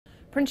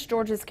Prince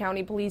George's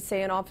County police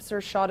say an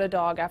officer shot a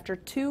dog after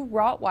two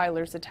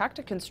Rottweilers attacked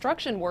a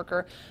construction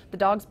worker. The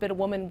dogs bit a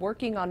woman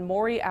working on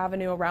Maury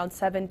Avenue around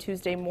 7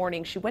 Tuesday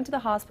morning. She went to the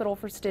hospital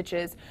for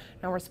stitches.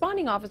 Now,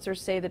 responding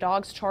officers say the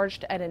dogs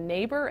charged at a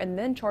neighbor and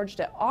then charged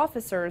at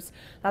officers.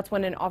 That's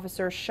when an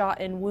officer shot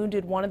and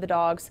wounded one of the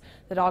dogs.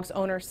 The dog's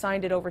owner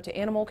signed it over to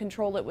animal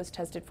control. It was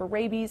tested for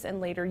rabies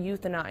and later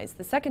euthanized.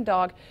 The second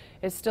dog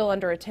is still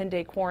under a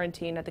 10-day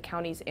quarantine at the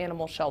county's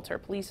animal shelter.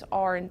 Police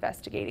are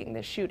investigating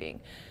this shooting.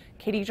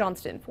 Katie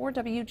Johnston for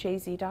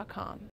WJZ.com.